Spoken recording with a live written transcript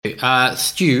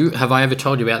Stu, have I ever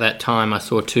told you about that time I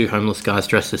saw two homeless guys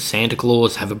dressed as Santa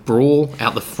Claus have a brawl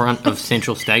out the front of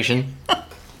Central Station?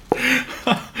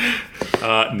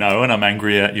 No, and I'm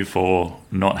angry at you for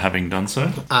not having done so.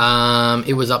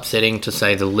 It was upsetting to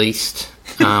say the least.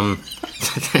 They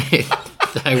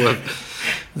were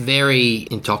very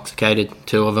intoxicated,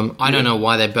 two of them. I don't know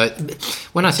why they both...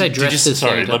 When I say dressed as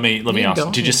Santa... Let me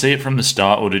ask. Did you see it from the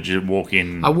start, or did you walk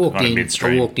in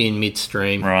midstream? I walked in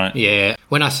midstream. Right. Yeah.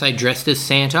 When I say dressed as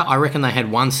Santa, I reckon they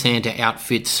had one Santa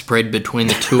outfit spread between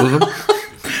the two of them.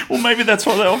 Well, maybe that's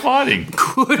what they were fighting.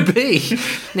 Could be.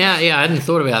 Now, yeah, I hadn't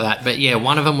thought about that. But, yeah,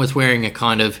 one of them was wearing a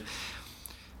kind of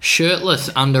shirtless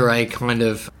under a kind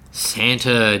of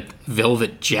Santa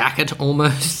velvet jacket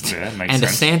almost. Yeah, makes and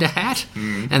sense. A Santa hat.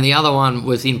 And the other one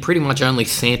was in pretty much only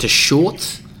Santa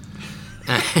shorts.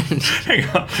 And, Hang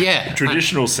on. yeah.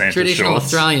 Traditional Santa Traditional shorts.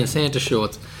 Australian Santa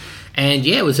shorts. And,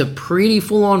 yeah, it was a pretty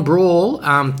full-on brawl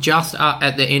just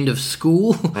at the end of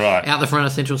school Right. out the front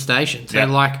of Central Station. So,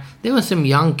 Yeah. there were some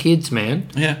young kids, man.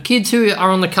 Yeah. Kids who are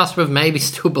on the cusp of maybe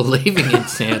still believing in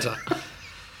Santa.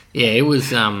 Yeah, it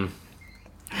was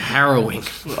harrowing.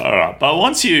 All right, but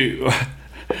once you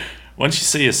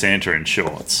see a Santa in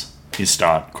shorts, you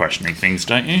start questioning things,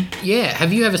 don't you? Yeah,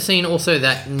 have you ever seen also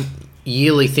that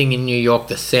yearly thing in New York,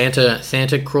 the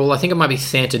Santa crawl? I think it might be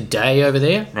Santa Day over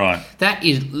there. Right. That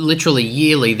is literally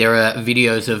yearly. There are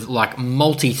videos of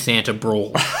multi-Santa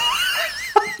brawl.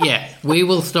 Yeah, we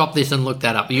will stop this and look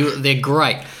that up. They're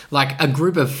great. Like a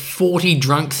group of 40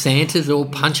 drunk Santas all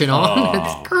punching on.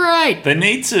 It's great. They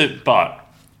need to, but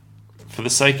for the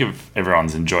sake of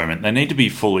everyone's enjoyment, they need to be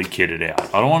fully kitted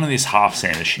out. I don't want this half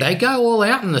Santa shit. They go all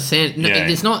out in the Santa. No, Yeah.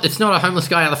 It's not a homeless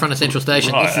guy out the front of Central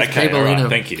Station. Right, This is okay, people all right,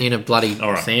 thank you. in a bloody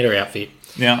right. Santa outfit.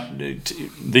 Now,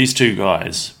 these two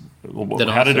guys,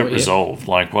 how did it resolve?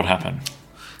 Like, what happened?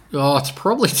 Oh, it's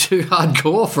probably too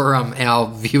hardcore for our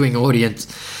viewing audience.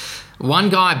 One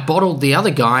guy bottled the other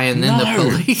guy, and then the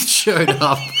police showed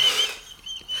up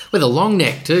with a long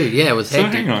neck too. Yeah, it was So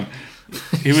hectic. hang on.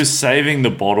 He was saving the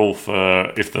bottle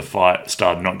for if the fight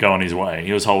started not going his way.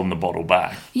 He was holding the bottle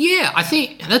back. Yeah, I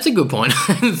think that's a good point.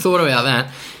 I hadn't thought about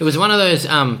that. It was one of those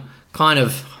kind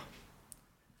of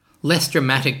less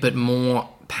dramatic but more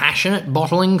passionate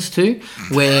bottlings too,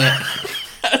 where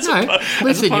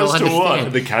listen, you'll Opposed to what?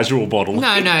 understand. The casual bottle. No.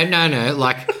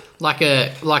 Like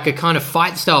a kind of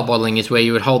fight style bottling is where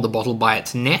you would hold the bottle by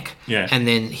its neck, Yeah. and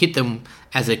then hit them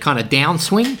as a kind of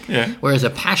downswing. Yeah. Whereas a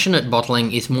passionate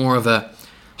bottling is more of a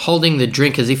holding the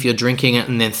drink as if you're drinking it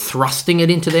and then thrusting it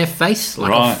into their face,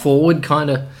 like Right. a forward kind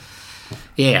of.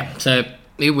 Yeah. So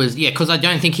it was because I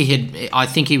don't think he had. I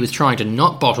think he was trying to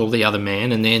not bottle the other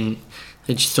man, and then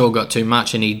it just all got too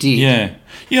much, and he did. Yeah.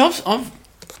 I've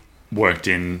worked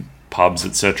in pubs,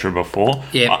 etc. before.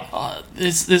 Yeah.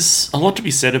 There's a lot to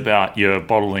be said about your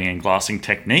bottling and glassing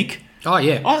technique. Oh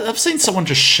yeah. I've seen someone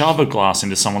just shove a glass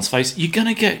into someone's face. You're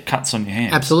gonna get cuts on your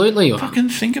hands. Absolutely. Fucking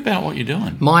think about what you're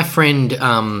doing. My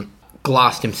friend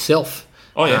glassed himself.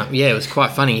 Oh yeah. Yeah, it was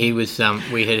quite funny. He was.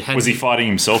 We had. Was he fighting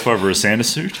himself over a Santa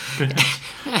suit?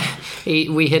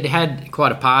 We had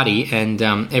quite a party, and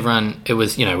everyone. It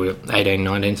was we were 18,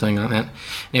 19, something like that.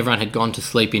 And everyone had gone to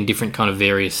sleep in different kind of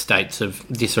various states of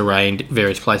disarray in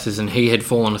various places, and he had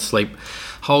fallen asleep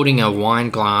holding a wine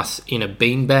glass in a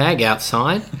beanbag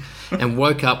outside, and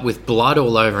woke up with blood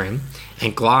all over him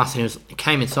and glass, and he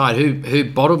came inside. Who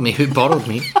bottled me? Who bottled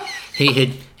me?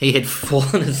 He had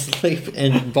fallen asleep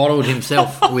and bottled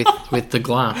himself with the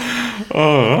glass.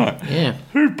 Oh, right. Yeah.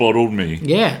 Who bottled me?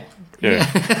 Yeah. Yeah.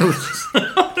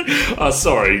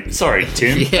 Sorry,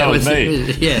 Tim. Yeah, that was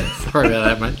me. Yeah, sorry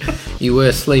about that, mate. You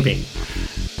were sleeping.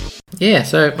 Yeah,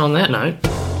 so on that note...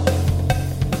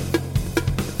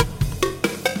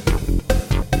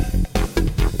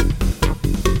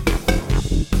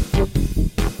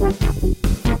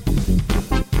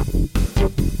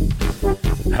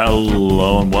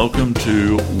 Hello and welcome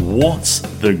to What's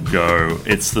the Go?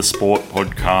 It's the sport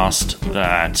podcast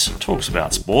that talks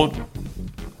about sport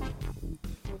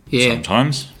Yeah.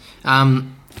 sometimes.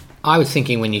 I was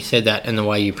thinking when you said that and the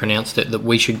way you pronounced it that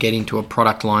we should get into a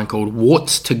product line called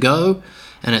Warts to Go,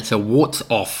 and it's a warts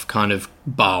off kind of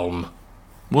balm.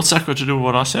 What's that got to do with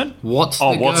what I said? What's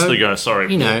Oh, the What's Go? the Go? Sorry.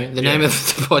 The name of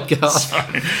the podcast.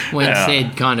 Sorry. When Yeah.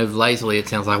 said kind of lazily, it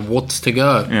sounds like Warts to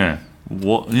Go. Yeah.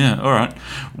 What? Yeah. All right.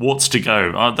 What's to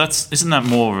go? Isn't that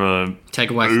more of a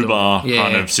Takeaway Uber store. Yeah.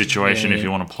 kind of situation Yeah, if yeah.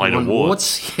 you want to play You to want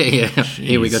warts? Yeah.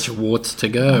 Here we Jeez. got your Warts to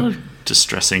Go.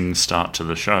 Distressing start to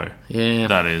the show. Yeah.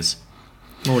 That is.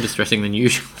 More distressing than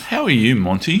usual. How are you,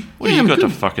 Monty? What do Yeah, you I'm got good.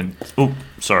 to fucking... Oh,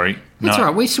 sorry. That's all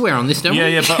right. We swear on this, don't Yeah,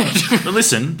 we? yeah, but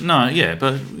listen, no, yeah,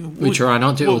 but We try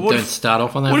not to, or don't start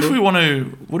off on that. What if foot.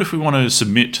 we want to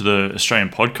submit to the Australian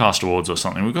Podcast Awards or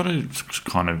something? We've got to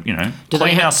kind of, Do they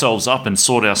clean have- ourselves up and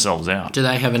sort ourselves out. Do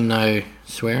they have a no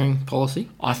swearing policy?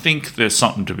 I think there's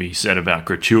something to be said about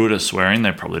gratuitous swearing.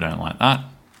 They probably don't like that.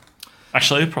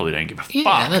 Actually, they probably don't give a Yeah,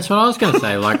 fuck. that's what I was going to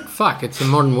say. Like, fuck, it's the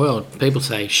modern world. People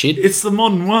say shit. It's the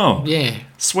modern world. Yeah.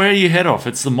 Swear your head off.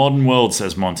 It's the modern world,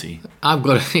 says Monty. I've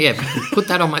got to, put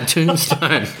that on my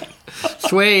tombstone.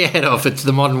 Swear your head off, it's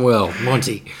the modern world,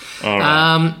 Monty. All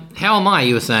right. How am I,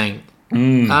 you were saying?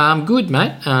 Good,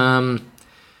 mate. I'm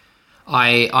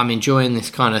enjoying this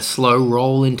kind of slow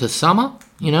roll into summer.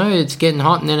 You know, it's getting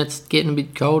hot and then it's getting a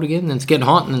bit cold again. Then it's getting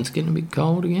hot and then it's getting a bit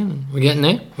cold again. And we're getting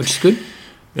there, which is good.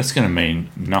 That's going to mean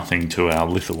nothing to our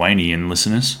Lithuanian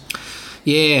listeners.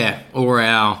 Yeah, or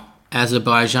our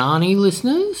Azerbaijani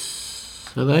listeners.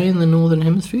 Are they in the Northern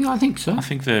Hemisphere? I think so. I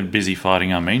think they're busy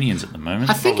fighting Armenians at the moment.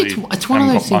 I think Probably it's one of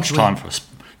haven't those got much things time for a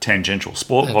tangential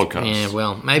sport podcast. Yeah,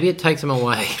 well, maybe it takes them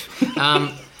away.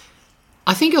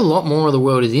 I think a lot more of the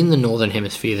world is in the Northern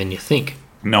Hemisphere than you think.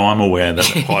 No, I'm aware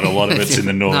that quite a lot of it's in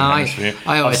the Northern Hemisphere.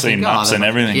 I always I've seen think, maps that and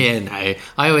everything. Yeah, no.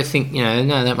 I always think, no,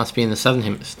 that must be in the Southern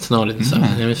Hemisphere. It's not in the Southern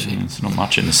Hemisphere. It's not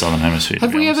much in the Southern Hemisphere.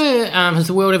 Have we ever, has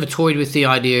the world ever toyed with the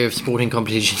idea of sporting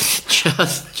competitions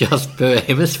just per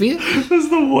hemisphere? Has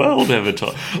the world ever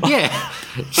taught? Yeah.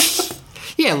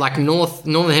 Yeah, like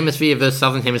Northern Hemisphere versus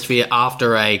Southern Hemisphere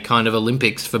after a kind of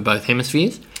Olympics for both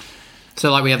hemispheres. So,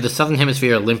 like, we have the Southern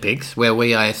Hemisphere Olympics, where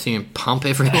we, I assume, pump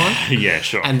everyone. Yeah,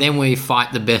 sure. And then we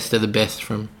fight the best of the best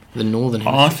from the Northern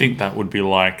Hemisphere. I think that would be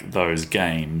like those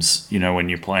games, when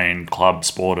you're playing club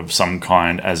sport of some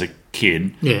kind as a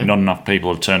kid. Yeah. Not enough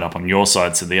people have turned up on your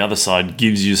side, so the other side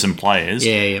gives you some players.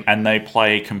 Yeah. And they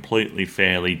play completely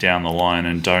fairly down the line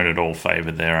and don't at all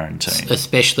favour their own team.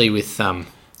 Especially with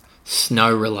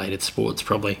snow-related sports,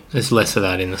 probably. There's less of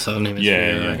that in the Southern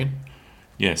Hemisphere, I reckon.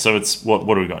 Yeah, so it's, what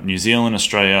do we got? New Zealand,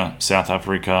 Australia, South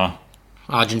Africa.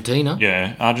 Argentina.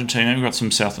 Yeah, Argentina. We've got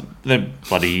some They're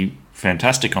bloody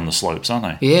fantastic on the slopes,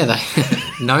 aren't they? Yeah, they're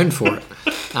known for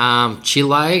it.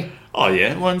 Chile. Oh,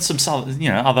 yeah. Well, and some,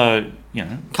 other,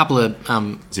 Couple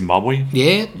of... Zimbabwe.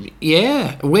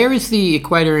 Yeah. Where is the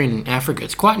equator in Africa?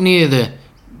 It's quite near the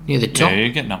top. Yeah, you're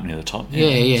getting up near the top.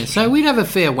 Yeah. So we'd have a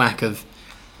fair whack of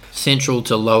Central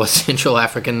to Lower Central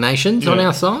African nations on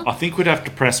our side. I think we'd have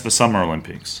to press for Summer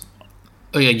Olympics.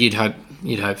 Oh yeah, you'd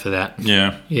hope for that.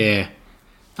 Yeah. Yeah.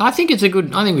 I think it's a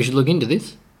good. I think we should look into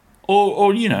this.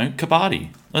 Or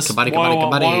kabaddi. Kabaddi. Why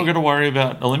are we going to worry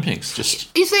about Olympics? Just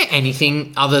Is there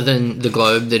anything other than the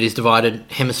globe that is divided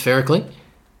hemispherically?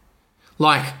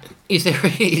 Like, is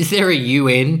there a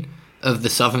UN of the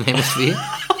Southern Hemisphere?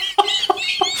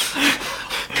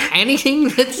 Anything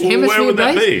that's hemisphere where would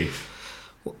that based?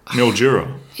 be?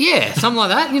 Mildura. Yeah, something like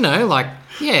that.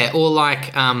 Or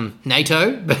like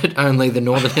NATO, but only the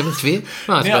Northern Hemisphere.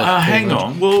 Well, I suppose Hang pretty much.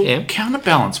 on. Well, Yeah.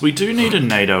 counterbalance. We do need a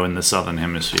NATO in the Southern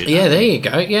Hemisphere. Yeah, there you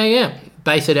go. Yeah.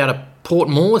 Base it out of Port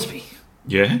Moresby.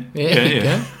 Yeah. Yeah, there you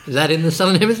go. Is that in the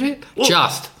Southern Hemisphere?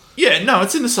 Just. Yeah, no,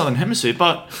 it's in the Southern Hemisphere,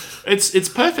 but it's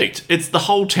perfect. It's the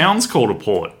whole town's called a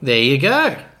port. There you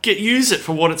go. Use it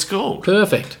for what it's called.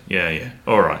 Perfect. Yeah.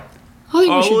 All right. I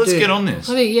think we should let's get on this.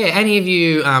 I think, any of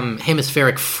you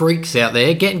hemispheric freaks out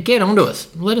there, get onto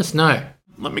us. Let us know.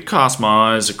 Let me cast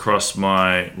my eyes across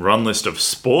my run list of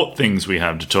sport things we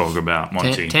have to talk about,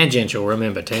 Monty. Tangential,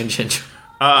 remember, tangential.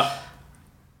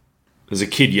 There's a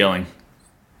kid yelling.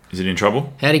 Is it in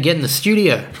trouble? How'd he get in the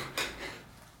studio?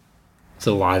 It's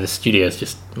a lie. The studio's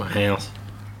just my house.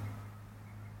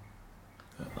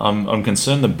 I'm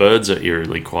concerned the birds are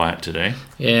eerily quiet today.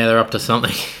 Yeah, they're up to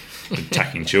something.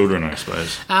 Attacking children, I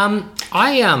suppose.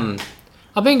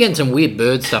 I've been getting some weird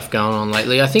bird stuff going on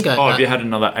lately. I think have you had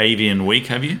another avian week,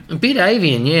 have you? a bit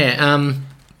avian, yeah.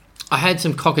 I had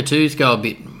some cockatoos go a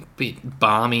bit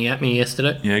balmy at me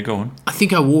yesterday. Yeah, go on. I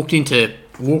think I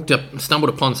stumbled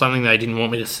upon something they didn't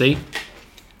want me to see,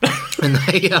 and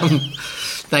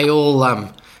they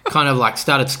all kind of like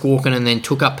started squawking and then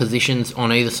took up positions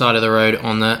on either side of the road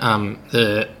on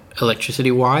the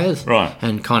electricity wires, Right.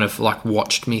 and kind of like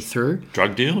watched me through.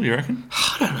 Drug deal, you reckon?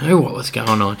 I don't know what was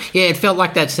going on. Yeah, it felt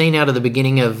like that scene out of the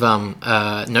beginning of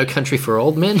No Country for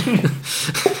Old Men.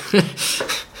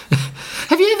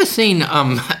 Have you ever seen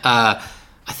I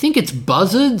think it's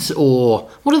buzzards, or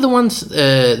what are the ones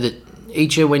that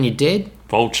eat you when you're dead?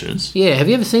 Vultures? Yeah, have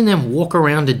you ever seen them walk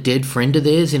around a dead friend of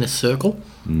theirs in a circle?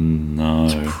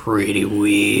 No. Pretty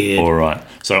weird. All right.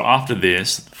 So after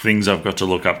this, things I've got to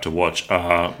look up to watch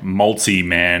are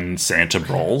multi-man Santa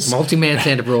Brawls Multi-man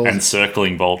Santa Brawls. and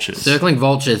circling vultures. Circling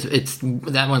vultures,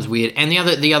 that one's weird. And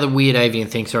the other weird avian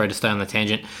thing, sorry to stay on the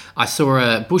tangent, I saw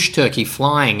a bush turkey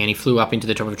flying and he flew up into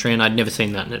the top of a tree and I'd never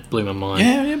seen that and it blew my mind.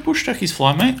 Yeah, bush turkeys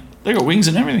fly, mate. They got wings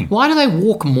and everything. Why do they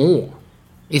walk more?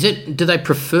 Do they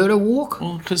prefer to walk?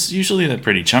 Well, because usually they're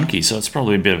pretty chunky, so it's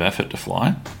probably a bit of effort to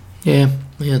fly. Yeah,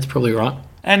 that's probably right.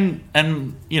 And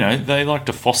they like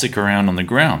to fossick around on the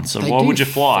ground. So why would you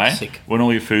fly when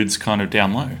all your food's kind of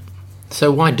down low?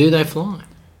 So why do they fly?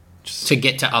 Just to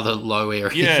get to other low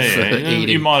areas for eating.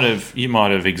 You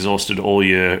might have exhausted all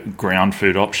your ground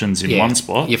food options in one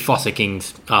spot. Your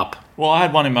fossicking's up. Well, I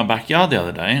had one in my backyard the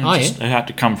other day, and it had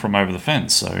to come from over the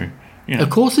fence. So of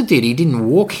course it did. He didn't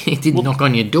walk. He didn't knock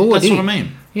on your door. That's what I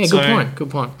mean. Yeah, good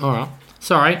point. All right.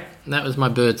 Sorry, that was my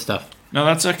bird stuff. No,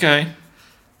 that's okay.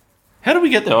 How do we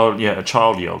get there? Oh, yeah, a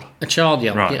child yelled. A child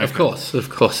yelled. Right, yeah, okay. Of course.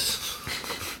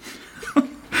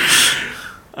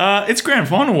 It's grand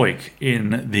final week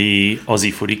in the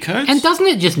Aussie footy codes. And doesn't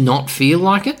it just not feel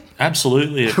like it?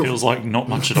 Absolutely, it feels like not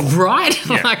much at all. Right?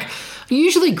 Yeah. Like,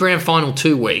 usually grand final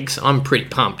 2 weeks, I'm pretty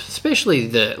pumped. Especially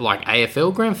the,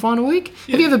 AFL grand final week.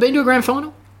 Yeah. Have you ever been to a grand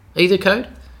final? Either code?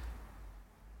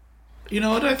 I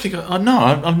don't think...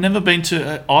 no, I've never been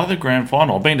to either grand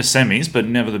final. I've been to semis, but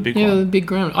never the big one. Yeah, the big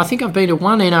grand. I think I've been to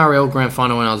one NRL grand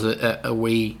final when I was a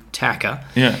wee tacker.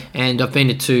 Yeah. And I've been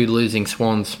to 2 losing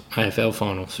Swans AFL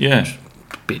finals. Yeah. Which is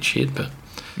a bit shit, but...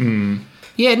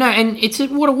 Yeah, no, and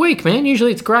what a week, man.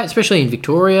 Usually it's great, especially in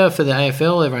Victoria for the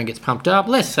AFL. Everyone gets pumped up.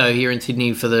 Less so here in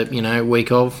Sydney for the,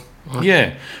 week of.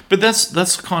 Yeah, but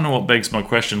that's kind of what begs my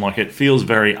question. Like, it feels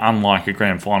very unlike a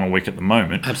grand final week at the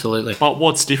moment. Absolutely. But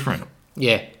what's different?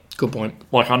 Yeah, good point.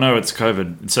 Like, I know it's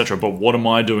COVID, etc., but what am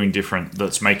I doing different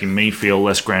that's making me feel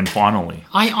less grand final-y?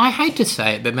 I hate to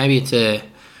say it, but maybe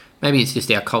it's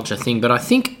just our culture thing, but I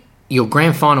think your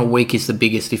grand final week is the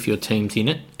biggest if your team's in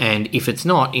it, and if it's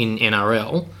not in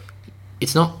NRL,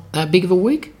 it's not that big of a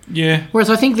week. Yeah. Whereas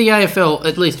I think the AFL,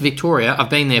 at least Victoria, I've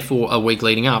been there for a week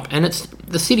leading up, and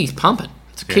the city's pumping.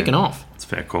 It's kicking off. It's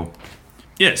fair call.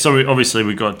 Yeah, so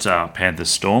we got Panthers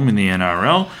Storm in the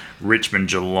NRL, Richmond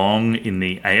Geelong in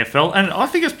the AFL, and I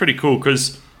think it's pretty cool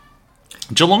because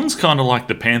Geelong's kind of like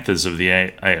the Panthers of the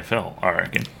AFL, I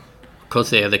reckon. Because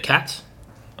they're the Cats?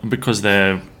 Because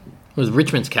they're... It was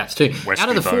Richmond's Cats too. Westy Out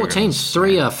of the 4 Bogans, teams,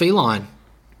 3 are feline.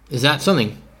 Is that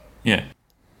something? Yeah.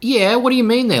 Yeah, what do you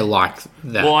mean they're like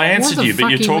that? Well, I answered What the you,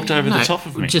 but you fuck talked mean? over the No, top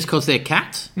of me. Just because they're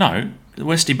cats? No, the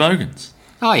Westy Bogans.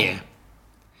 Oh, yeah.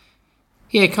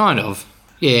 Yeah, kind of.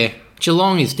 Yeah,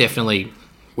 Geelong is definitely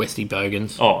Westy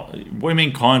Bogans. Oh, what do you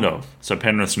mean kind of? So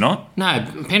Penrith's not? No,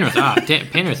 Penrith are.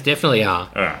 Penrith definitely are.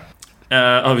 All right.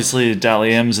 Obviously, the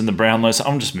Dally M's and the Brownlows.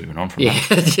 I'm just moving on from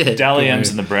that. Dally M's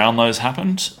and the Brownlows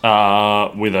happened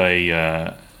with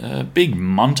a big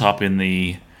munt up in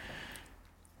the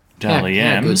Dally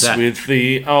How good's M's that? with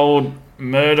the old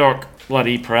Murdoch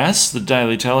bloody press, the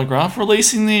Daily Telegraph,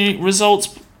 releasing the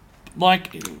results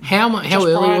like How just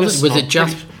early prior was to- it? Was it I'm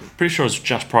just... pretty sure it was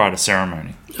just prior to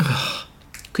ceremony.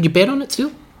 Could you bet on it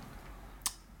still?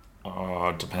 Oh,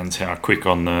 it depends how quick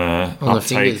on the On the uptake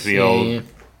fingers, the yeah, old yeah.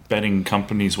 betting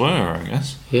companies were, I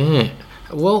guess. Yeah.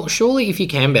 Well, surely if you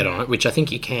can bet on it, which I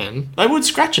think you can... They would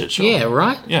scratch it, sure. Yeah,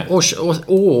 right? Yeah. Or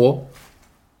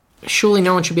surely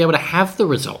no one should be able to have the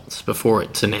results before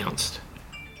it's announced.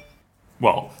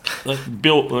 Well,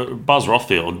 Buzz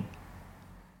Rothfield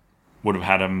would have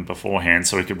had him beforehand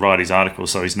so he could write his article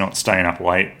so he's not staying up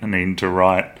late and needing to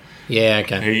write. Yeah,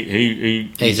 okay.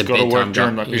 He's a got to work bedtime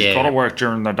during the, guy. he's Yeah. got to work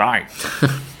during the day.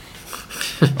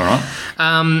 All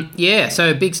right. Yeah,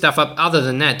 so big stuff up. Other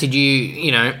than that, did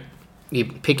you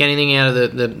pick anything out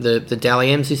of the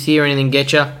Dally M's this year? Anything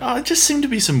get you? It just seemed to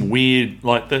be some weird,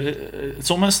 it's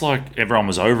almost like everyone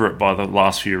was over it by the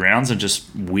last few rounds and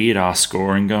just weird-ass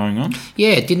scoring going on.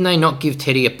 Yeah, didn't they not give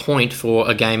Teddy a point for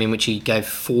a game in which he gave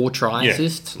 4 try Yeah.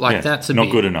 assists? Yeah, That's a not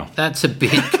bit, good enough. That's a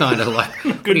bit kind of like,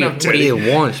 what do enough, you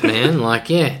want, man? Like,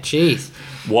 yeah, jeez.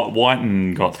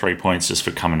 Whiten got 3 points just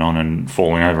for coming on and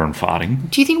falling over and farting.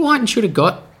 Do you think Whiten should have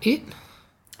got it?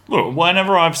 Look,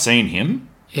 whenever I've seen him,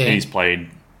 Yeah. he's played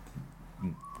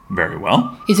very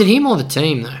well. Is it him or the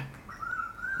team, though?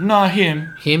 No,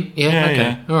 him. Him? Yeah, Yeah, okay.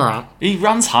 yeah. All right. He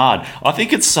runs hard. I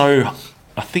think it's so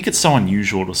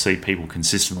unusual to see people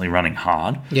consistently running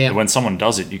hard. Yeah. That when someone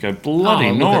does it, you go, bloody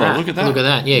Oh, Nora, look at that. Look at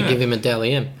that. Yeah, give him a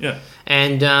Dally M. Yeah.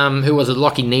 And who was it?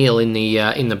 Lockie Neal in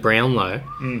the Brownlow.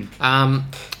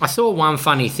 I saw one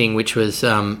funny thing, which was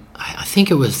I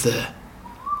think it was the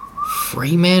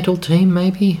Fremantle team,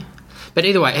 maybe. But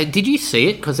either way, did you see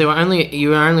it? Because you were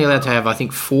only allowed to have, I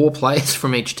think, 4 players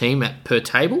from each team per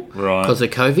table, Right. Because of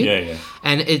COVID. Yeah.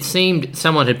 And it seemed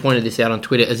someone had pointed this out on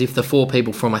Twitter as if the 4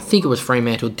 people from, I think it was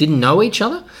Fremantle, didn't know each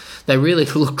other. They really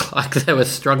looked like they were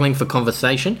struggling for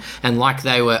conversation, and like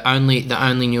they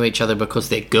only knew each other because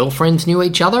their girlfriends knew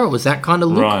each other. It was that kind of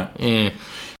look. Right. Yeah.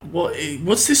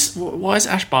 What's this? Why is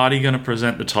Ash Barty going to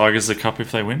present the Tigers the cup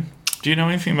if they win? Do you know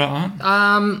anything about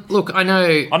that? Look, I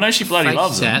know she bloody fake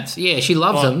loves them. stats. Yeah, she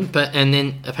loves them, and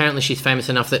then apparently she's famous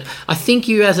enough that I think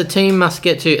you as a team must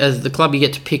get to, as the club, you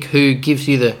get to pick who gives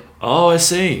you the... Oh, I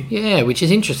see. Yeah, which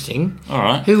is interesting. All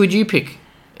right. Who would you pick?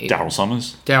 Daryl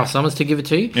Summers. Daryl Summers to give it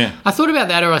to you? Yeah. I thought about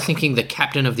that, or I was thinking the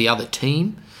captain of the other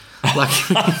team. Like...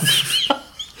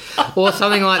 or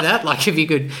something like that. Like if you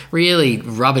could really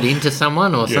rub it into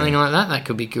someone or something like that, that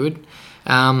could be good.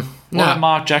 No. Like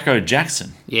Mark Jacko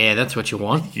Jackson. Yeah, that's what you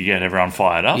want. You get everyone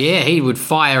fired up. Yeah, he would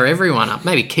fire everyone up.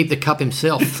 Maybe keep the cup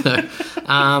himself. So,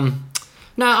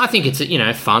 no, I think it's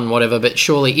fun, whatever. But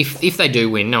surely, if they do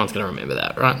win, no one's going to remember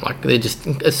that, right? Like they're just,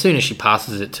 as soon as she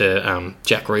passes it to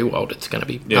Jack Rewald, it's going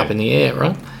to be up in the air,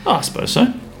 right? Oh, I suppose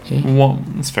so. Yeah. Well,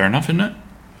 that's fair enough, isn't it?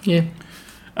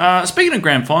 Yeah. Speaking of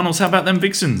grand finals, how about them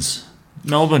Vixens?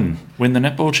 Melbourne win the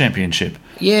netball championship.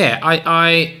 Yeah,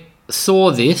 I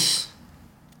saw this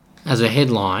as a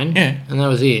headline. Yeah. And that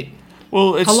was it.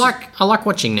 Well, it's I like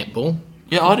watching netball.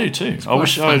 Yeah, I do too. I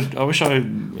wish I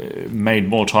made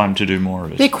more time to do more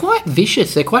of it. They're quite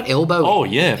vicious. They're quite elbowy. Oh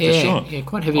yeah, for sure. Yeah,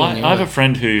 quite heavy on the elbow. I have a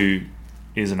friend who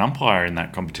is an umpire in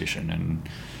that competition, and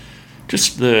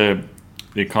just the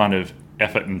kind of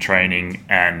effort and training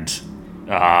and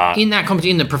in that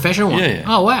competition, in the professional one. Yeah.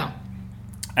 Oh wow.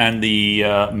 And the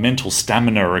mental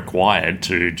stamina required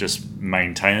to just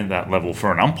maintain that level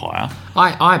for an umpire.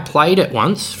 I played it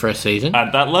once for a season.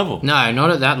 At that level? No, not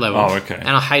at that level. Oh, okay. And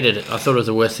I hated it. I thought it was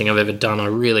the worst thing I've ever done. I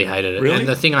really hated it. Really? And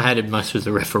the thing I hated most was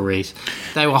the referees.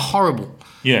 They were horrible.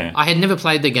 Yeah. I had never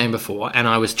played the game before, and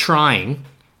I was trying,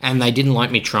 and they didn't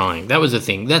like me trying. That was the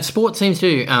thing. That sport seems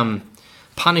to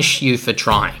punish you for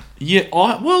trying. Yeah,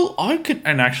 I can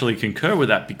and actually concur with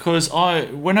that, because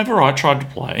whenever I tried to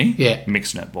play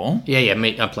mixed netball,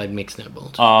 I played mixed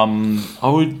netball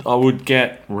too. I would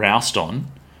get roused on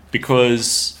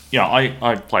because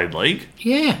I played league,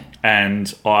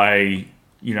 and I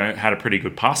had a pretty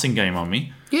good passing game on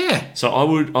me, so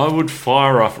I would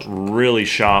fire off really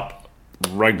sharp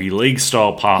rugby league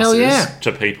style passes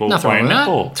to people playing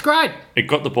netball. It's great. It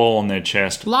got the ball on their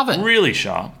chest. Love it. Really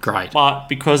sharp. Great. But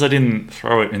because I didn't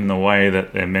throw it in the way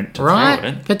that they're meant to throw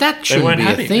it, but that shouldn't they weren't be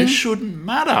happy. a thing. It shouldn't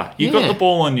matter. You got the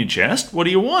ball on your chest. What do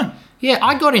you want? Yeah,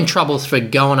 I got in troubles for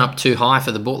going up too high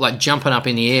for the ball, like jumping up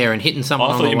in the air and hitting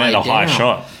someone on the way down. I thought you meant a high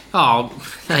shot. Oh,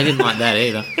 they didn't like that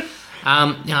either.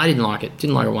 I didn't like it.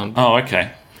 Didn't like it one bit. Oh,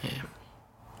 okay.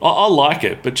 I like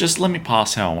it, but just let me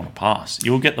pass how I want to pass.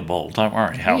 You'll get the ball. Don't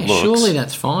worry how it looks. Surely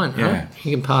that's fine, right?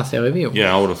 You can pass however you want.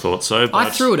 Yeah, I would have thought so. But I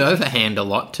threw it overhand a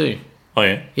lot too. Oh,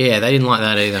 yeah? Yeah, they didn't like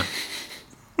that either.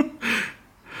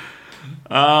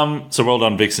 So well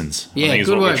done, Vixens. Yeah, I think is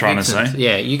good what work, we're trying Vixens. to say.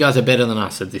 Yeah, you guys are better than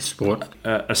us at this sport.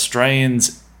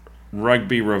 Australians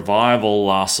rugby revival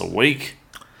lasts a week.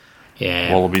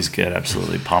 Yeah. Wallabies get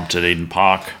absolutely pumped at Eden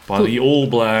Park by the All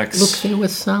Blacks. Look, there were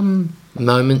some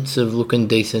moments of looking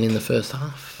decent in the first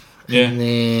half. Yeah. And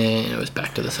then it was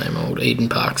back to the same old Eden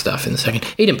Park stuff in the second.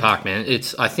 Eden Park, man,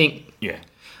 I think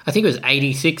it was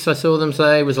 86, I saw them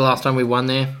say, was the last time we won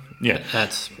there. Yeah.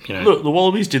 That's, Look, the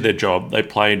Wallabies did their job. They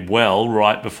played well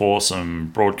right before some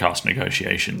broadcast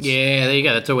negotiations. Yeah, there you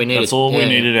go. That's all we needed. That's all we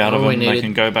needed out of them. They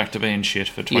can go back to being shit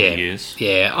for 20 years.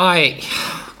 Yeah,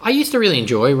 I used to really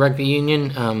enjoy rugby union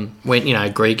when,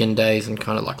 Gregan days and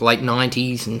kind of like late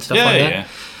 90s and stuff like that. Yeah.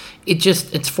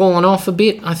 It's fallen off a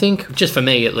bit, I think. Just for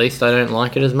me, at least. I don't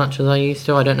like it as much as I used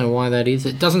to. I don't know why that is.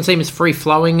 It doesn't seem as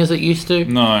free-flowing as it used to.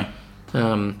 No.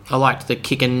 I liked the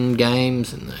kicking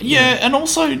games. And and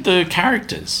also the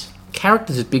characters.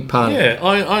 Characters is a big part of it.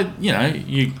 Yeah,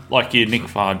 you like your Nick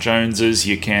Farr-Joneses,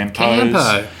 your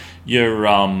Campos. Your,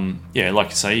 like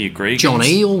you say, your Greek. John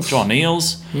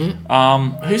Eales. Yeah.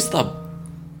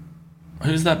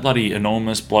 Who's that bloody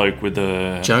enormous bloke with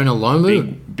the... Jonah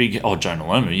Lomu? Jonah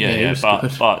Lomu,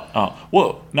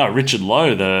 no, Richard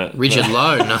Lowe, Richard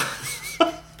Lowe, no.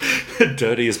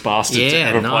 dirtiest bastard to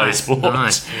ever play sports.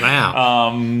 Nice,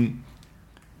 wow.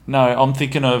 No, I'm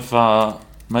thinking of,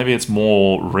 maybe it's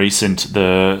more recent,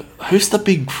 who's the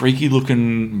big freaky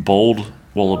looking bald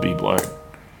wallaby bloke?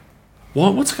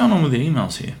 What's going on with the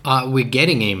emails here? We're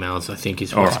getting emails, I think,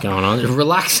 is what's going on.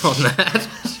 Relax on that.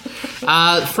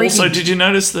 Freaky. Also, did you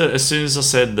notice that as soon as I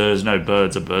said there's no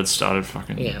birds, a bird started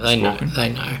fucking Yeah, they know. squawking? They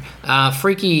know.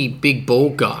 Freaky big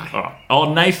bald guy.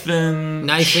 Oh, Nathan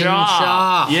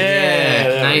Sharp. Yeah,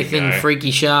 there we Nathan go.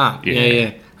 Freaky Sharp. Yeah.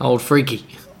 Yeah. Old Freaky.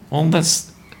 Well,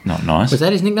 that's not nice. Was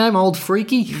that his nickname? Old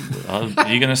Freaky? Are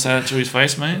you going to say that to his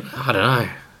face, mate? I don't know.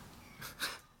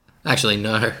 Actually,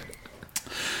 no.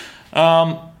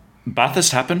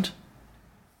 Bathurst happened?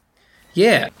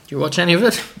 Yeah. Do you watch any of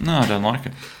it? No, I don't like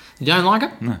it. You don't like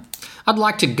it? No. I'd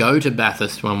like to go to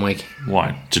Bathurst one week.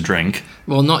 Why? To drink?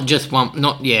 Well, not just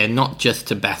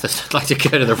to Bathurst. I'd like to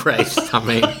go to the race. I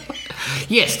mean,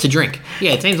 yes, to drink.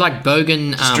 Yeah, it seems like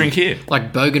Bogan. Just drink here.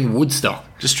 Like Bogan Woodstock.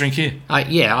 Just drink here.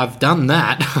 I've done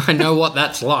that. I know what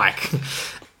that's like.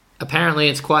 Apparently,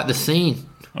 it's quite the scene.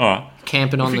 All right.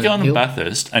 Camping on If the you're going hill. to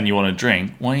Bathurst and you want to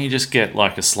drink, why don't you just get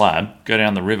like a slab, go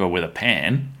down the river with a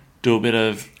pan, do a bit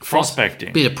of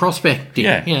prospecting. Bit of prospecting.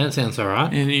 Yeah. Yeah, that sounds all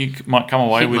right. And you might come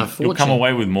away Hit my with you'll come fortune.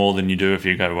 away with more than you do if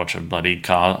you go watch a bloody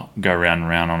car go round and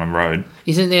round on a road.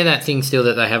 Isn't there that thing still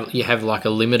that you have like a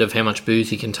limit of how much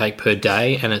booze you can take per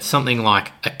day, and it's something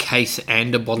like a case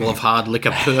and a bottle of hard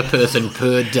liquor per person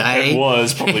per day? It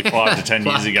was probably 5 to 10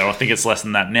 years ago. I think it's less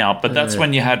than that now. But that's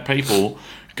when you had people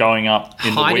going up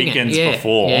in the Hiding it, weekends yeah,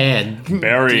 before, yeah.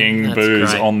 burying That's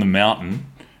booze great. on the mountain.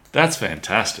 That's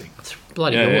fantastic.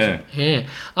 Bloody Yeah, awesome. Yeah.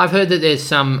 I've heard that there's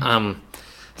some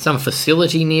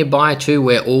facility nearby too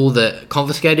where all the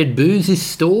confiscated booze is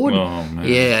stored. Oh, man.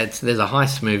 Yeah, there's a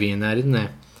heist movie in that, isn't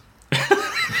there?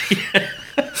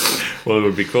 Well, it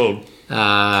would be called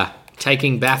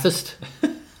Taking Bathurst.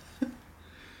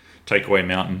 Takeaway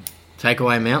Mountain.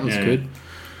 Takeaway Mountain's Yeah. good.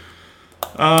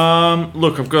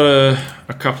 Look, I've got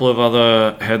a couple of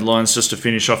other headlines just to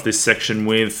finish off this section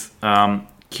with.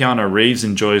 Keanu Reeves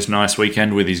enjoys nice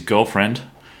weekend with his girlfriend.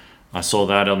 I saw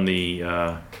that on the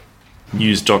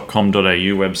news.com.au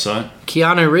website.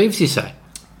 Keanu Reeves, you say?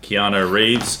 Keanu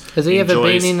Reeves Has he ever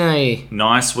enjoys been in a...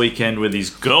 nice weekend with his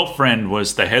girlfriend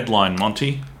was the headline,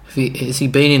 Monty. Has he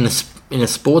been in a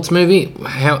sports movie?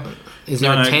 How... Is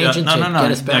there a tangent to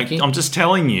get us back in? I'm just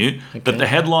telling you that the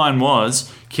headline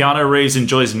was Keanu Reeves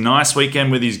enjoys nice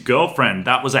weekend with his girlfriend.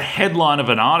 That was a headline of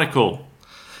an article.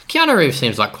 Keanu Reeves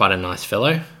seems like quite a nice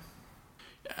fellow.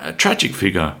 A tragic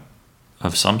figure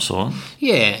of some sort.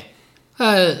 Yeah.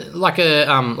 Like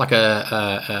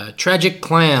a tragic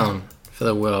clown for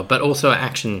the world, but also an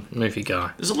action movie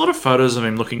guy. There's a lot of photos of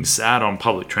him looking sad on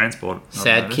public transport. I've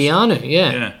Sad noticed. Keanu,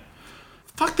 yeah. Yeah.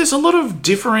 Fuck, there's a lot of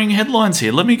differing headlines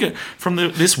here. Let me get from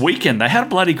this weekend. They had a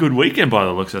bloody good weekend by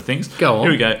the looks of things. Go on.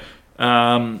 Here we go.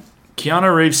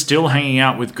 Keanu Reeves still hanging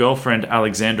out with girlfriend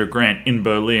Alexandra Grant in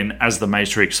Berlin as The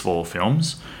Matrix 4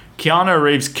 films. Keanu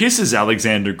Reeves kisses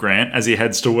Alexandra Grant as he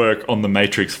heads to work on The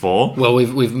Matrix 4. Well,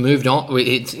 we've moved on.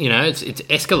 It's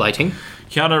escalating.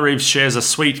 Keanu Reeves shares a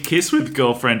sweet kiss with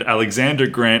girlfriend Alexandra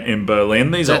Grant in Berlin.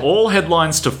 These are all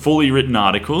headlines to fully written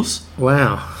articles.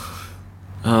 Wow.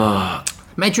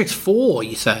 Matrix 4,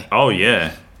 you say? Oh,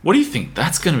 yeah. What do you think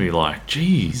that's going to be like?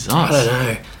 Jesus.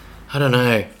 I don't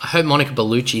know. I hope Monica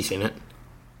Bellucci's in it.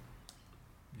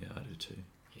 Yeah, I do too.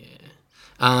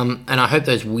 And I hope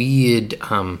those weird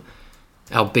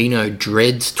albino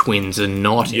dreads twins are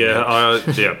not in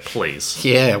it. Yeah, please.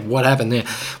 Yeah, what happened there?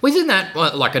 Wasn't that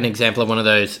like an example of one of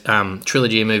those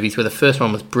trilogy of movies where the first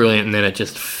one was brilliant and then it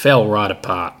just fell right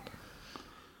apart?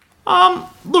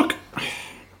 Look,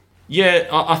 yeah,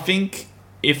 I think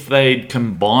if they'd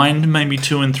combined maybe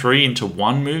 2 and 3 into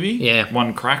one movie, Yeah.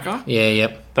 one cracker, Yeah,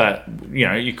 yep. that,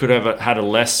 you could have had a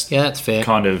less Yeah, that's fair.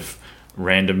 kind of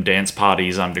random dance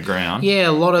parties underground. Yeah,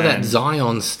 a lot of that And-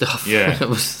 Zion stuff. Yeah. It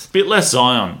was, Bit less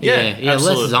Zion. yeah,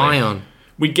 absolutely. less Zion.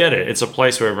 We get it. It's a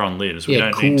place where everyone lives. We Yeah,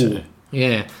 don't cool. need to.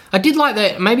 Yeah, I did like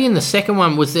that. Maybe in the second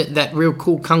one was that real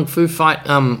cool kung fu fight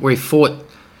where he fought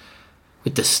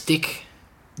with the stick.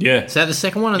 Yeah. Is that the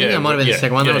second one? I think Yeah, that might have been yeah, the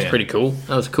second one. yeah, That was yeah. pretty cool.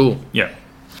 That was cool. Yeah.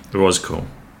 It was cool.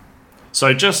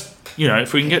 So just,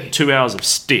 if we can get 2 hours of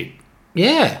stick.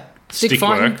 Yeah, stick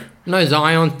fighting. work. No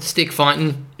Zion, stick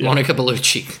fighting. Monica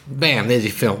Bellucci. Bam, there's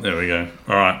your film. There we go.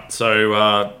 All right. So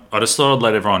I just thought I'd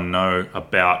let everyone know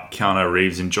about Keanu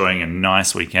Reeves enjoying a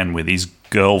nice weekend with his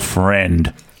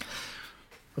girlfriend.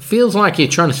 It feels like you're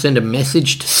trying to send a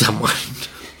message to someone.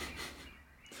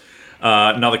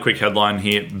 Another quick headline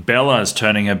here. Bella is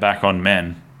turning her back on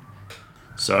men.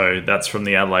 So that's from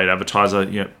the Adelaide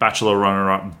Advertiser. Bachelor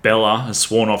runner-up Bella has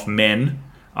sworn off men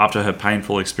after her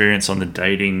painful experience on the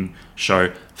dating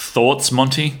show. Thoughts,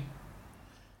 Monty?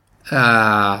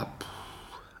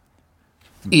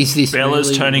 Is this Bella's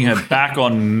really, turning her back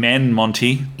on men,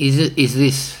 Monty.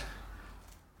 Is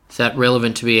that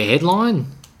relevant to be a headline?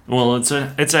 Well, not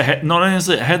only is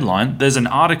it a headline, there's an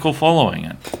article following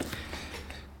it.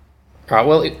 Right,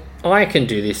 well, I can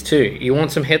do this too. You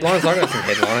want some headlines? I got some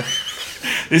headlines.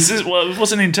 It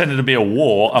wasn't intended to be a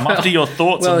war. I'm after your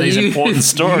thoughts on these important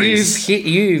stories.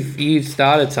 You've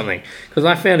started something, because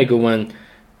I found a good one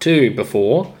too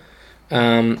before.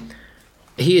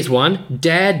 Here's one: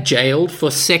 Dad jailed for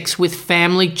sex with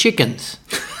family chickens.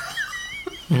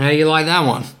 How do you like that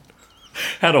one?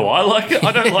 How do I like it?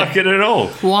 I don't like it at all.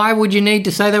 Why would you need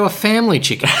to say they were family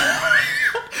chickens?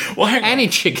 Well, Any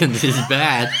chickens is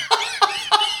bad.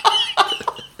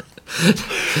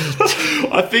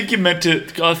 I think you meant to.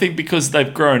 I think because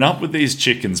they've grown up with these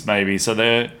chickens, maybe, so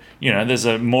they're. There's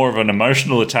a more of an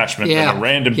emotional attachment than a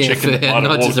random chicken that might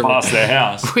have walked past their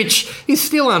house. Which is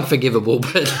still unforgivable,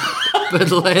 but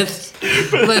less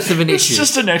of an issue. It's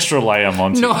just an extra layer,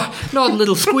 Monty. Not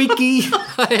little Squeaky.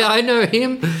 I know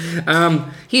him.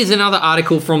 Here's another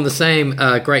article from the same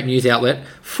great news outlet.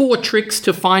 4 tricks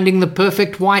to finding the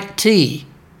perfect white tea.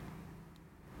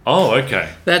 Oh, okay.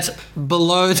 That's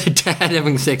below the dad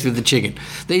having sex with the chicken.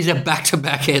 These are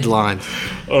back-to-back headlines.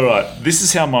 All right. This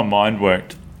is how my mind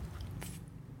worked.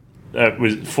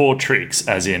 Was 4 tricks,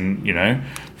 as in,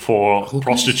 for hookers?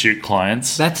 Prostitute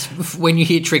clients. That's when you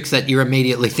hear tricks that you're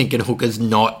immediately thinking hookers,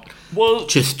 not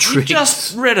just tricks. You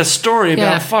just read a story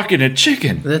about fucking a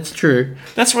chicken. That's true.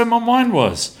 That's where my mind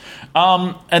was.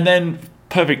 And then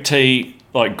perfect tea,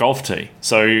 like golf tea.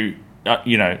 So,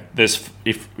 there's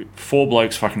if 4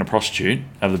 blokes fucking a prostitute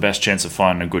have the best chance of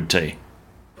finding a good tea.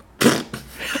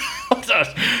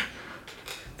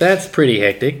 That's pretty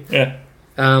hectic. Yeah.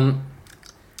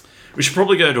 We should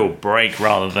probably go to a break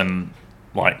rather than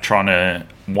trying to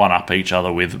one-up each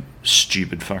other with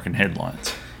stupid fucking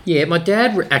headlines. Yeah, my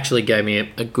dad actually gave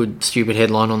me a good stupid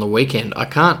headline on the weekend. I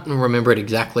can't remember it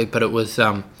exactly, but it was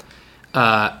there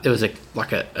was a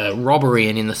robbery,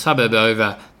 and in the suburb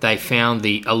over they found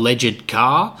the alleged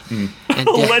car. And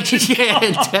Dad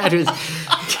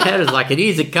was like, it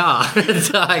is a car.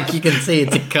 It's like, you can see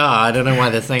it's a car. I don't know why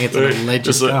they're saying it's an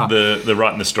alleged car. They're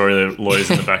writing the story, the lawyers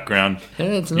in the background.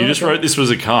 You just wrote this was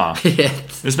a car.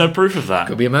 There's no proof of that.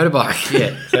 Could be a motorbike.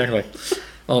 Yeah, exactly.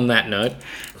 On that note.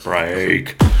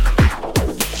 Break.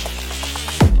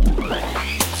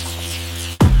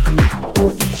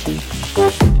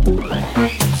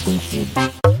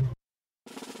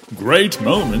 Great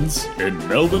moments in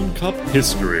Melbourne Cup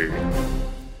history.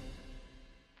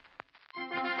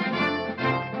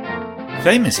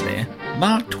 Famously,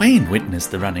 Mark Twain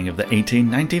witnessed the running of the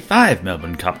 1895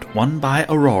 Melbourne Cup won by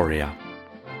Aurora.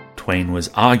 Twain was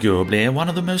arguably one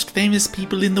of the most famous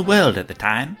people in the world at the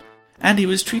time, and he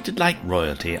was treated like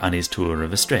royalty on his tour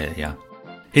of Australia.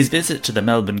 His visit to the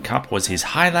Melbourne Cup was his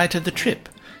highlight of the trip,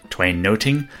 Twain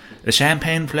noting, "The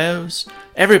champagne flows,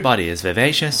 everybody is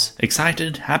vivacious,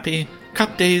 excited, happy,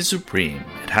 Cup Day is supreme,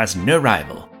 it has no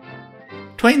rival."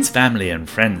 Twain's family and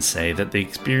friends say that the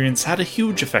experience had a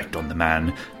huge effect on the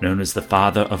man, known as the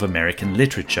father of American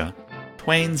literature.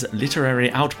 Twain's literary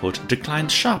output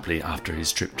declined sharply after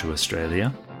his trip to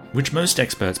Australia, which most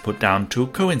experts put down to a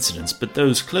coincidence, but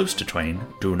those close to Twain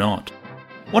do not.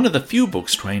 One of the few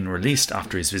books Twain released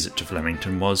after his visit to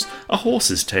Flemington was A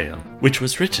Horse's Tale, which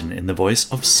was written in the voice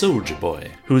of Soldier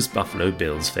Boy, who was Buffalo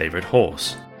Bill's favourite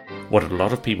horse. What a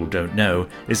lot of people don't know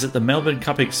is that the Melbourne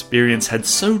Cup experience had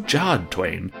so jarred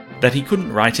Twain that he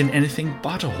couldn't write in anything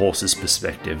but a horse's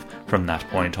perspective from that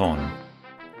point on.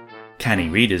 Canny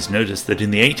readers noticed that in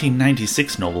the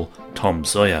 1896 novel Tom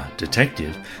Sawyer,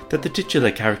 Detective, that the titular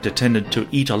character tended to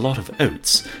eat a lot of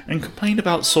oats and complained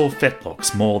about sore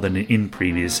fetlocks more than in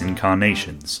previous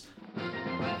incarnations.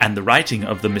 And the writing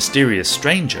of The Mysterious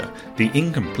Stranger, the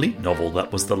incomplete novel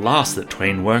that was the last that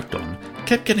Twain worked on,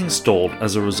 kept getting stalled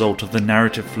as a result of the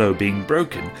narrative flow being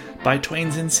broken by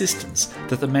Twain's insistence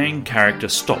that the main character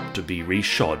stop to be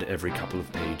reshod every couple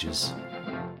of pages.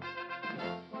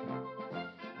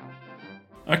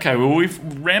 Okay, well, we've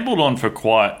rambled on for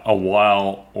quite a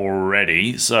while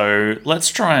already, so let's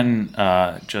try and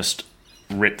just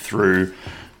rip through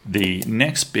the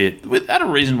next bit at a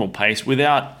reasonable pace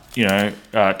without,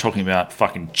 talking about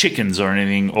fucking chickens or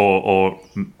anything, or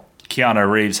Keanu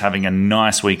Reeves having a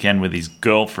nice weekend with his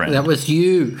girlfriend. That was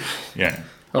you. Yeah.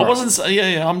 I wasn't...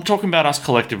 Yeah, I'm talking about us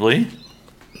collectively.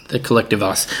 The collective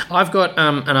us. I've got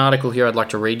an article here I'd like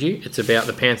to read you. It's about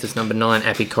the Panthers number 9,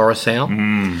 Api Koroisau.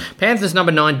 Panthers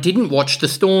number 9 didn't watch the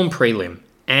Storm prelim,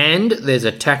 and there's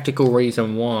a tactical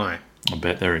reason why. I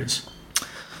bet there is.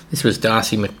 This was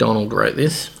Darcy McDonald wrote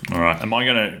this. All right. Am I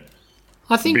going to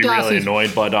be really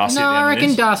annoyed by Darcy? No, I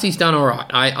reckon Darcy's done all right.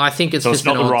 I think it's just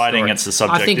not the writing, story. It's the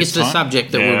subject. I think it's the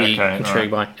subject that we'll be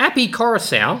intrigued by. Api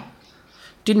Koroisau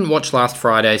didn't watch last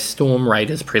Friday's Storm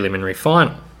Raiders preliminary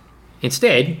final.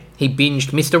 Instead, he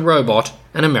binged Mr. Robot,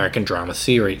 an American drama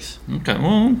series. Okay,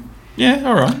 well, yeah,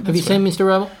 all right. Have you seen Mr.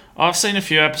 Robot? I've seen a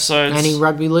few episodes. Any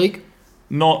rugby league?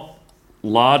 Not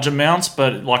large amounts,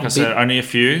 but like I said, only a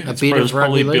few. It's bit of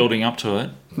probably rugby league? building up to it.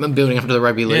 Building up to the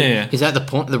rugby league. Yeah. Is that the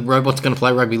point? The robot's going to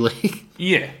play rugby league?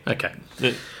 Yeah. Okay.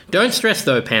 The- Don't stress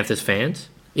though, Panthers fans.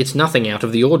 It's nothing out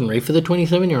of the ordinary for the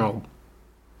 27-year-old.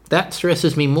 That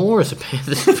stresses me more as a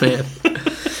Panthers fan.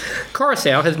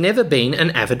 Coruscant has never been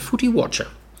an avid footy watcher.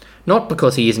 Not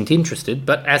because he isn't interested,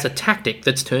 but as a tactic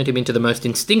that's turned him into the most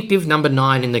instinctive number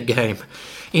 9 in the game.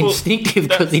 Instinctive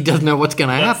because he doesn't know what's going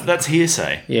to happen. That's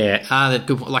hearsay. Yeah, that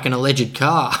could, like an alleged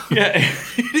car. Yeah,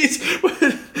 it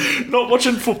is. Not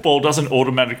watching football doesn't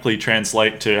automatically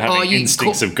translate to having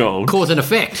instincts of gold. Cause and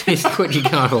effect is what you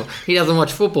go. He doesn't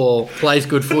watch football, plays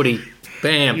good footy.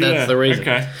 Bam, that's the reason.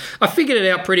 Okay. I figured it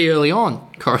out pretty early on,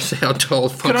 Coruscant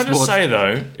told Fox Can I just Sports. say,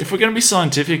 though, if we're going to be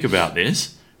scientific about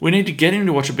this, we need to get him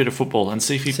to watch a bit of football and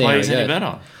see if he plays how he any goes.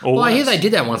 better. Or Well, I hear worse. they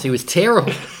did that once. He was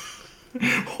terrible.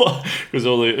 Because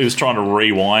he was trying to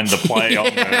rewind the play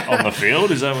on the field.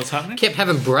 Is that what's happening? Kept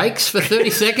having breaks for 30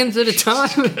 seconds at a time.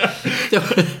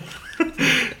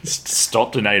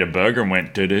 Stopped and ate a burger and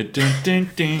went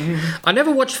do-do-do-do-do. I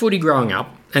never watched footy growing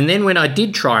up, and then when I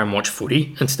did try and watch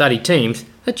footy and study teams,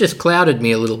 that just clouded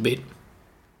me a little bit.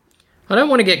 I don't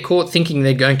want to get caught thinking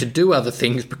they're going to do other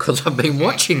things because I've been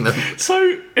watching them.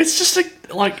 So it's just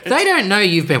They don't know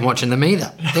you've been watching them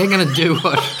either. They're going to do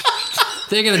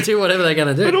they're going to do whatever they're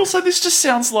going to But do. also, this just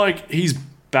sounds like he's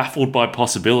baffled by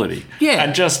possibility. Yeah.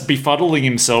 And just befuddling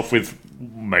himself with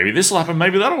maybe this will happen,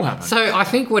 maybe that'll happen. So I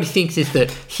think what he thinks is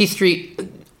that history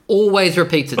always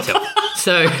repeats itself.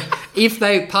 So if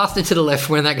they passed it to the left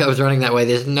when that guy was running that way,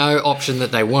 there's no option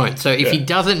that they won't. So if he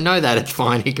doesn't know that, it's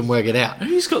fine. He can work it out.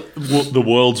 He's got the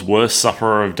world's worst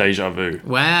sufferer of deja vu.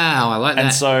 Wow, I like that.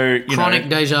 And so, Chronic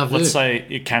deja vu. Let's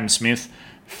say Cam Smith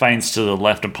feigns to the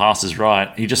left and passes right.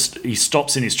 He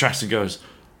stops in his tracks and goes,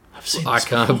 I've seen I this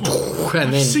can't. before. And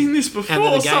I've then, seen this before and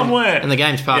then the game, somewhere. And the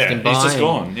game's passed him by. He's just and-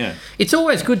 gone, yeah. It's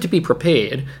always good to be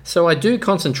prepared, so I do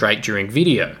concentrate during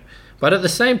video. But at the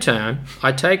same time,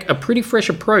 I take a pretty fresh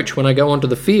approach when I go onto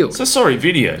the field. So sorry,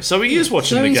 video. So he is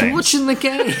watching So the he's game. watching the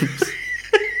games.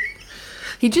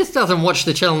 He just doesn't watch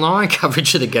the Channel 9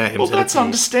 coverage of the games. Well, that's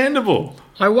understandable.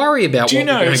 I worry about Do you what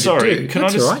we're know? going Sorry, to do. can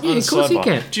That's I just? all right. Yeah, of course you sidebar.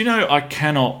 can. Do you know I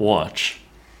cannot watch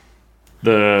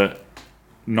the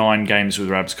 9 games with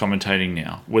Rabs commentating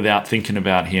now without thinking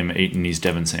about him eating his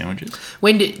Devon sandwiches?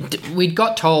 When we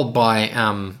got told by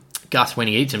Gus when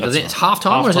he eats them. It's half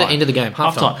time or is it end of the game?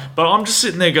 Half time. But I'm just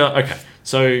sitting there going, okay,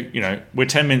 so we're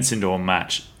 10 minutes into a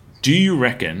match. Do you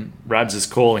reckon Rabs is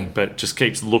calling, but just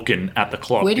keeps looking at the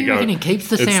clock? Where do you reckon he keeps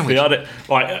the "It's sandwich?"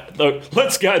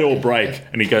 Let's go to a break,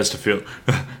 and he goes to field.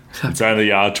 It's only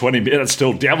 20 minutes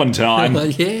till Devon time.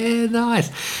 Yeah, nice.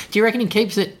 Do you reckon he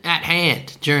keeps it at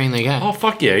hand during the game? Oh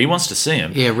fuck yeah, he wants to see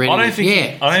him. Yeah, ready. I don't think.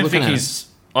 Yeah, I don't looking think at he's.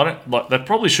 I don't like. That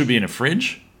probably should be in a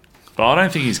fridge, but I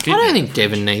don't think he's keeping. I don't it. think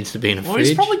Devon needs to be in a Well, fridge.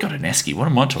 he's probably got an esky. What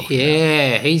am I talking about?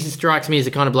 Yeah, he strikes me as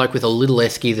the kind of bloke with a little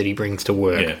esky that he brings to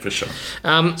work. Yeah, for sure.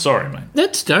 Sorry, mate.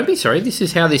 Don't be sorry. This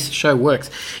is how this show works.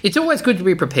 It's always good to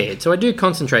be prepared, so I do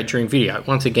concentrate during video.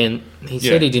 Once again, he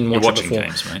said he didn't you're watch it watching before.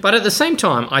 games, mate. But at the same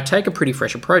time, I take a pretty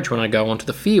fresh approach when I go onto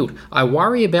the field. I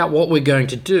worry about what we're going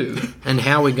to do and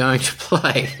how we're going to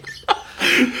play.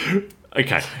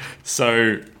 Okay,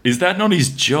 so is that not his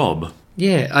job?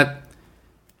 Yeah,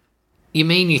 you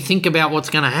mean you think about what's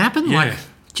going to happen? Yeah. Like,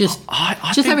 just I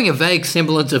just think- having a vague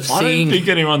semblance of I seeing. don't think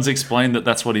anyone's explained that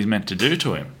that's what he's meant to do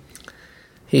to him.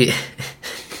 Yeah.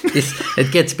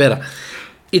 It gets better.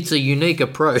 It's a unique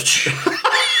approach.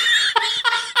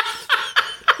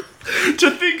 To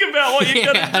think about what you're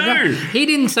Yeah, going to do. he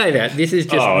didn't say that. This is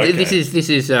just Oh, okay. this is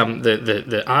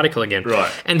the article again,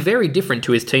 Right. And very different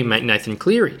to his teammate Nathan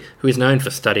Cleary, who is known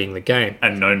for studying the game.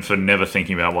 And known for never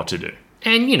thinking about what to do.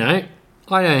 And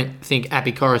I don't think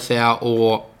Appy Coruscant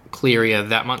or Cleary are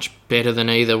that much better than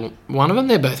either one of them.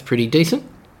 They're both pretty decent.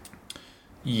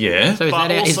 Yeah. So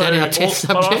is that our test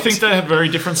But I subject? think they have very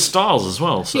different styles as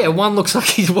well. So. Yeah, one looks like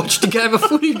he's watched a game of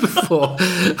footy before.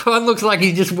 One looks like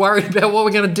he's just worried about what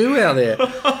we're going to do out there.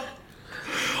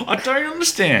 I don't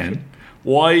understand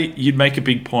why you'd make a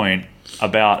big point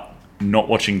about not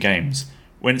watching games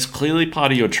when it's clearly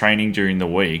part of your training during the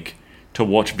week to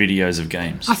watch videos of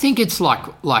games. I think it's like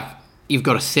you've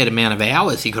got a set amount of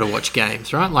hours you've got to watch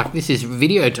games, right? Like this is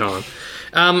video time.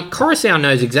 Coruscant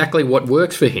knows exactly what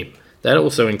works for him. That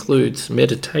also includes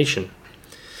meditation.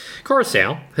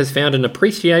 Coruscant has found an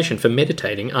appreciation for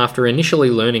meditating after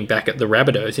initially learning back at the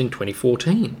Rabbitohs in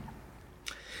 2014.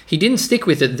 He didn't stick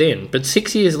with it then, but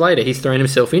 6 years later he's thrown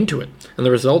himself into it, and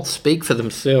the results speak for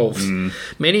themselves.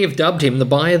 Many have dubbed him the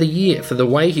buy of the year for the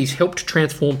way he's helped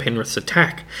transform Penrith's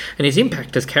attack, and his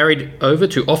impact has carried over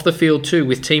to off the field too,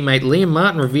 with teammate Liam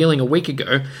Martin revealing a week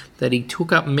ago that he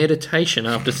took up meditation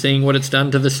after seeing what it's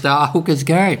done to the Star Hookers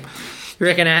game. You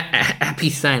reckon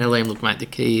Appy's saying to Liam, look mate, the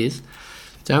key is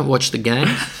don't watch the game,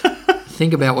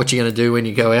 think about what you're going to do when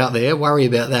you go out there, worry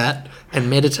about that, and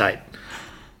meditate.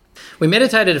 We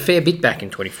meditated a fair bit back in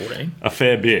 2014. A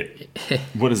fair bit.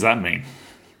 What does that mean?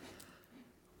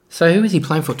 So who was he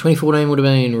playing for? 2014 would have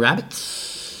been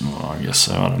Rabbits. Oh, I guess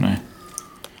so. I don't know.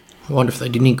 I wonder if they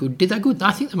did any good. Did they good?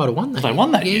 I think they might have won that year. They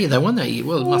won that year? Yeah, they won that year.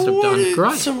 Well, it must have done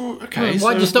great. So, okay.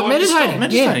 Why'd you stop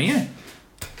meditating? Yeah.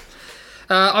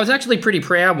 I was actually pretty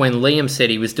proud when Liam said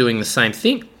he was doing the same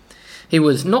thing. He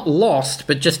was not lost,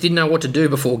 but just didn't know what to do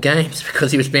before games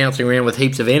because he was bouncing around with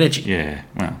heaps of energy. Yeah,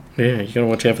 well. Yeah, you got to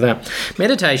watch out for that.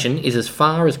 Meditation is as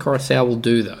far as Coruscant will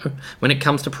do, though, when it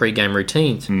comes to pre-game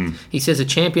routines. He says a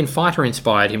champion fighter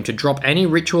inspired him to drop any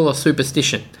ritual or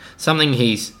superstition, something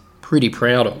he's pretty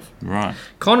proud of. Right.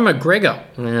 Conor McGregor,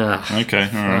 Okay,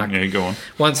 all right. Yeah, go on.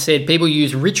 once said people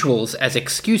use rituals as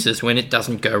excuses when it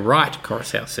doesn't go right,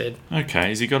 Coruscant said. Okay,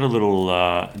 has he got a little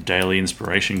daily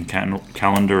inspiration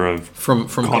calendar of From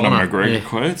Conor McGregor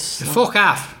quotes? Fuck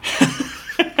off.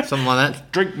 Something like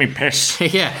that. Drink me piss.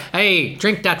 Yeah. Hey,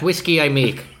 drink that whiskey I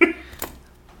make.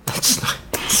 That's not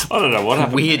I don't know what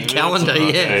happened. weird calendar,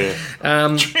 yeah.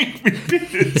 Drink me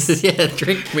piss. Yeah,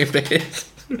 drink me piss.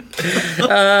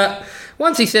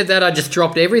 Once he said that, I just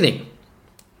dropped everything.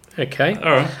 Okay.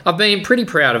 All right. I've been pretty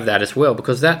proud of that as well,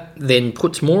 because that then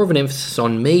puts more of an emphasis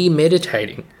on me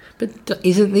meditating. But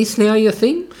isn't this now your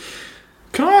thing?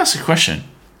 Can I ask a question?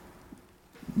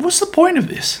 What's the point of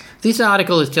this? This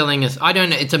article is telling us, I don't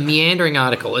know, it's a meandering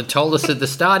article. It told us at the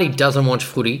start he doesn't watch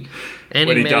footy and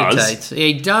But he he does. meditates.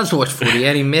 He does watch footy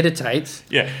and he meditates.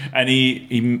 Yeah, and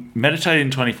he meditated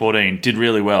in 2014, did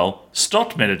really well,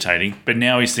 stopped meditating, but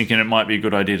now he's thinking it might be a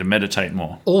good idea to meditate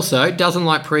more. Also, doesn't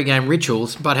like pre-game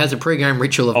rituals, but has a pre-game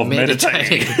ritual of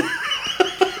meditating.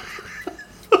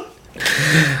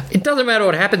 It doesn't matter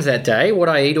what happens that day, what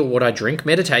I eat or what I drink.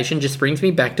 Meditation just brings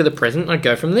me back to the present and I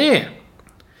go from there.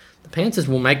 The Panthers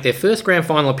will make their first grand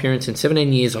final appearance in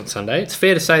 17 years on Sunday. It's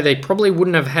fair to say they probably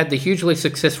wouldn't have had the hugely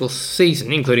successful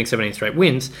season, including 17 straight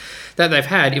wins, that they've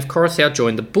had if Coruscant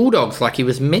joined the Bulldogs like he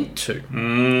was meant to.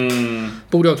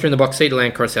 Bulldogs were in the box seat to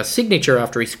land Coruscant's signature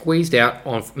after he squeezed out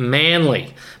of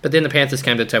Manly. But then the Panthers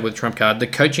came to the table with the trump card, the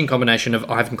coaching combination of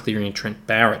Ivan Cleary and Trent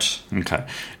Barrett. Okay.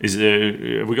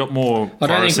 Have we got more I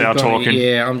don't think we've Coruscant got, talking?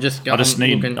 yeah, I just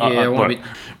need. looking, I want look,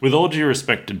 with all due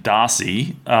respect to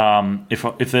Darcy,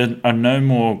 if there are no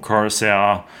more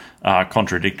Coruscant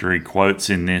contradictory quotes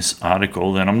in this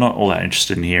article, then I'm not all that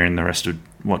interested in hearing the rest of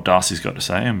what Darcy's got to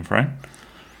say, I'm afraid.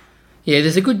 Yeah,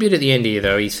 there's a good bit at the end here,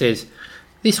 though. He says,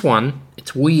 this one,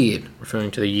 it's weird, referring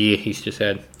to the year he's just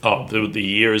had. Oh, the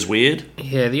year is weird?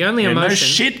 Yeah, the only Yeah, emotion... no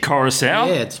shit, Coruscant.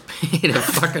 Yeah, it's been a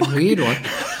fucking weird one.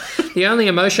 The only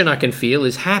emotion I can feel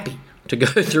is happy to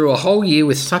go through a whole year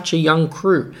with such a young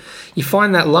crew. You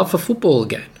find that love for football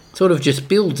again. Sort of just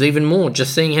builds even more,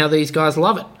 just seeing how these guys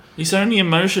love it. His only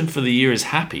emotion for the year is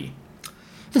happy.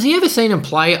 Has he ever seen him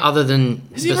play other than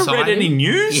Has he ever read any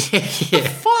news? Yeah.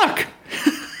 Fuck!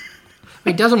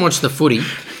 He doesn't watch the footy.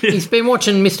 He's been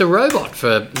watching Mr. Robot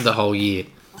for the whole year.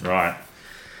 Right.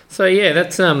 So yeah,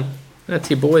 that's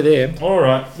your boy there. All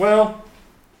right. Well,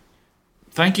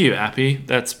 thank you, Appy.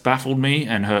 That's baffled me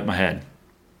and hurt my head.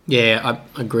 Yeah,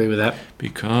 I agree with that.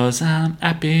 Because I'm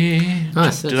Appy. Nice. Do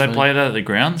that's they funny. play it at the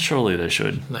ground? Surely they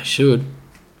should. They should.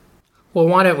 Well,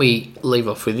 why don't we leave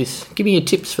off with this? Give me your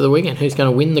tips for the weekend. Who's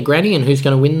going to win the granny and who's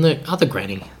going to win the other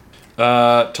granny?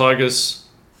 Tigers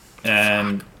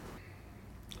and...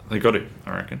 They got it,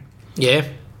 I reckon. Yeah.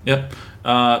 Yep.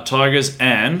 Tigers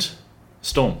and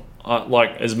Storm.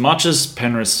 As much as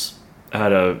Penrith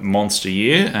had a monster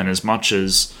year and as much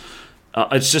as...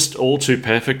 it's just all too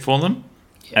perfect for them.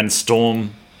 And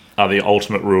Storm are the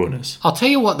ultimate ruiners. I'll tell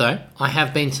you what, though. I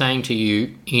have been saying to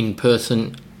you in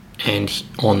person and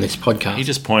on this podcast. He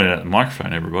just pointed at the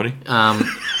microphone, everybody. I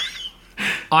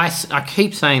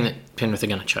keep saying that Penrith are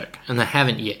going to choke, and they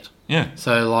haven't yet. Yeah.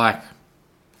 So, I've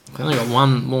only got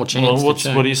one more chance Well, to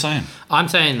choke. what are you saying? I'm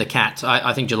saying the Cats.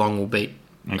 I think Geelong will beat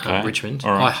Richmond.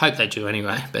 All right. I hope they do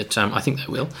anyway, but I think they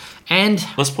will. And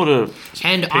Let's put a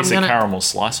And piece of caramel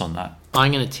slice on that.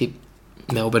 I'm going to tip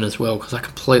Melbourne as well, because I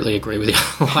completely agree with you.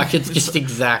 It's just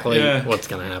exactly what's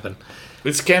going to happen.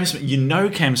 It's Cam Smith. You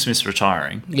know Cam Smith's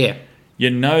retiring. Yeah.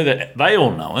 You know that they all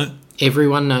know it.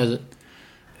 Everyone knows it.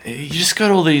 You just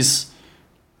got all these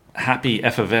happy,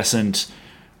 effervescent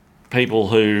people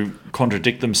who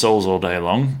contradict themselves all day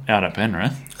long out at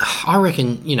Penrith. I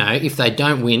reckon, if they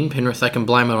don't win, Penrith, they can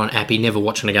blame it on Appy never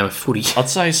watching a game of footy. I'd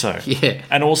say so. Yeah.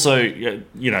 And also,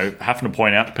 having to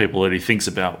point out to people that he thinks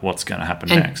about what's going to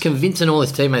happen And next. convincing all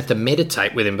his teammates to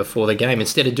meditate with him before the game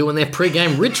instead of doing their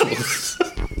pre-game rituals.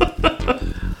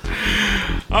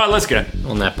 All right, let's go.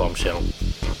 On that bombshell.